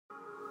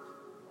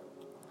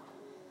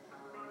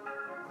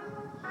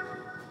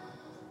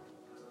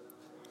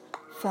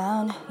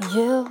Found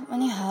you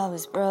when your heart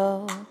was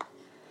broke.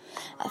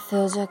 I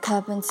filled your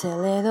cup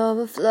until it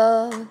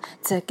overflowed.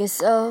 Took it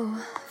so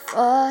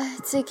far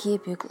to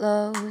keep you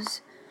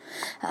close.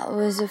 I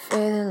was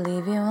afraid to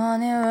leave you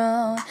on your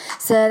own.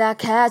 Said I'd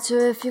catch you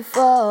if you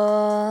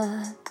fall,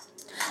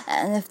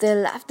 and if they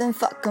laugh then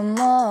fuck 'em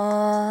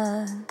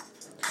all.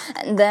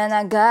 And then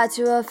I got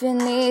you off your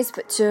knees,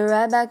 put you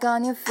right back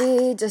on your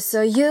feet, just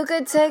so you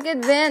could take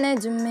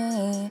advantage of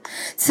me.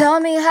 Tell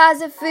me,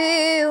 how's it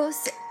feel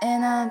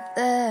sitting up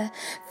there,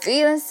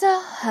 feeling so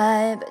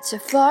high, but you're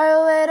far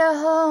away to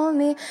hold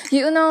me.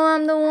 You know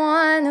I'm the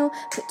one who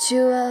put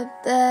you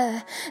up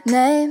there,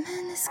 name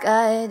in the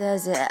sky.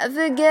 Does it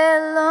ever get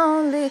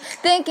lonely,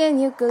 thinking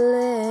you could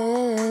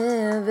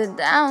live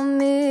without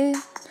me?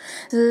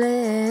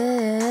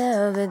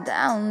 Live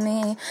without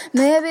me.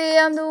 Maybe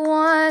I'm the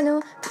one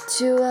who put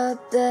you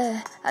up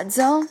there, I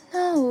don't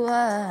know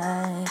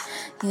why.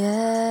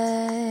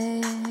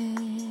 Yeah.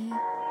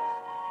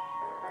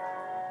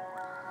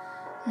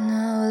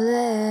 No,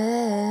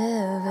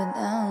 live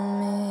without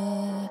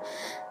me.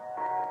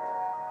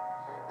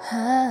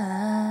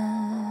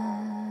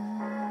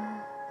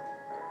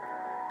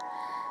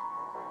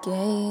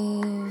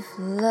 Gave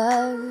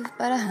love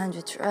about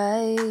 100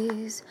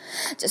 tries,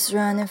 just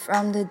running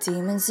from the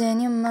demons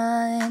in your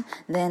mind.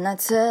 Then I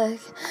took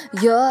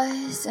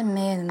yours and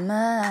made it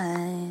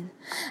mine.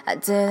 I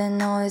didn't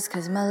know it's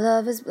 'cause my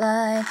love was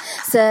blind.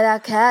 Said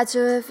I'd catch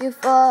you if you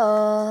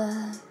fall,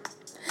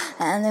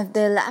 and if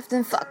they laugh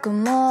then fuck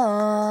 'em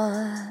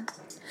all.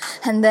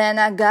 And then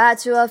I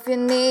got you off your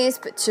knees,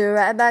 put you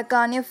right back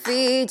on your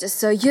feet, just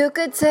so you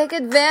could take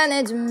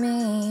advantage of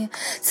me.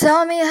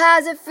 Tell me,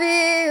 how's it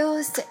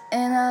feel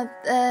sitting up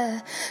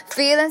there,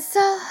 feeling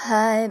so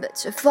high,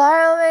 but you're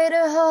far away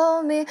to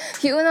hold me.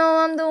 You know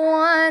I'm the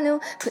one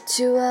who put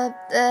you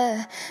up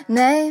there,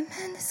 name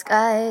in the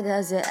sky.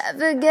 Does it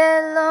ever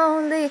get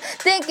lonely,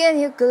 thinking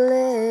you could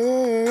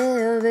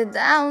live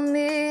without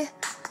me?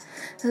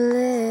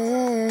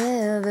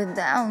 Live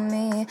without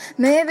me.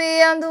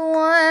 Maybe I'm the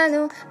one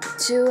who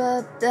put you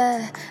up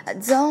there, I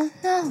don't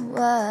know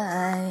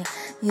why.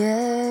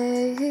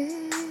 Yeah.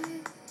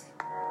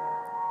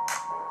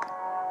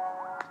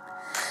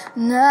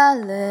 Now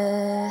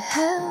live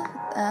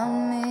without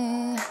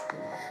me.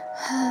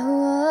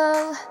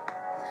 Oh,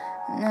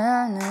 no.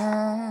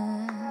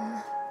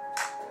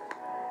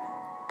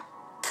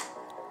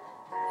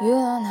 You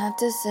don't have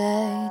to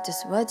say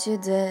just what you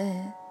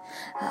did,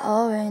 I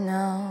already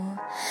know.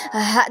 I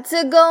had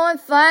to go and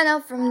find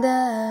out from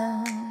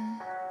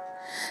them.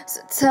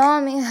 So tell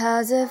me,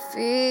 how's it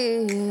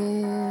feels?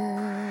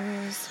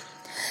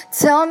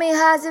 Tell me,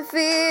 how's it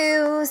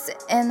feel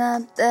sitting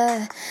up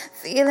there,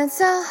 feeling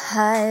so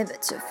high,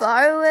 but you're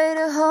far away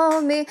to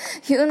hold me.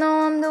 You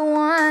know I'm the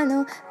one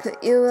who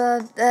put you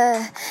up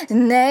there,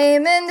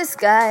 name in the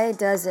sky.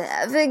 Does it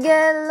ever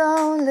get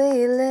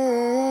lonely,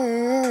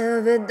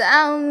 live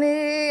without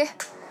me?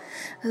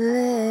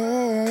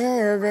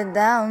 Live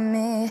without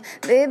me.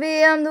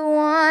 Baby, I'm the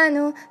one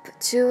who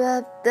put you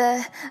up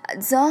there, I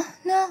don't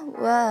know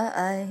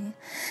why.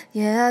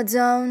 Yeah, I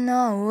don't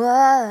know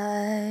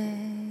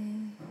why.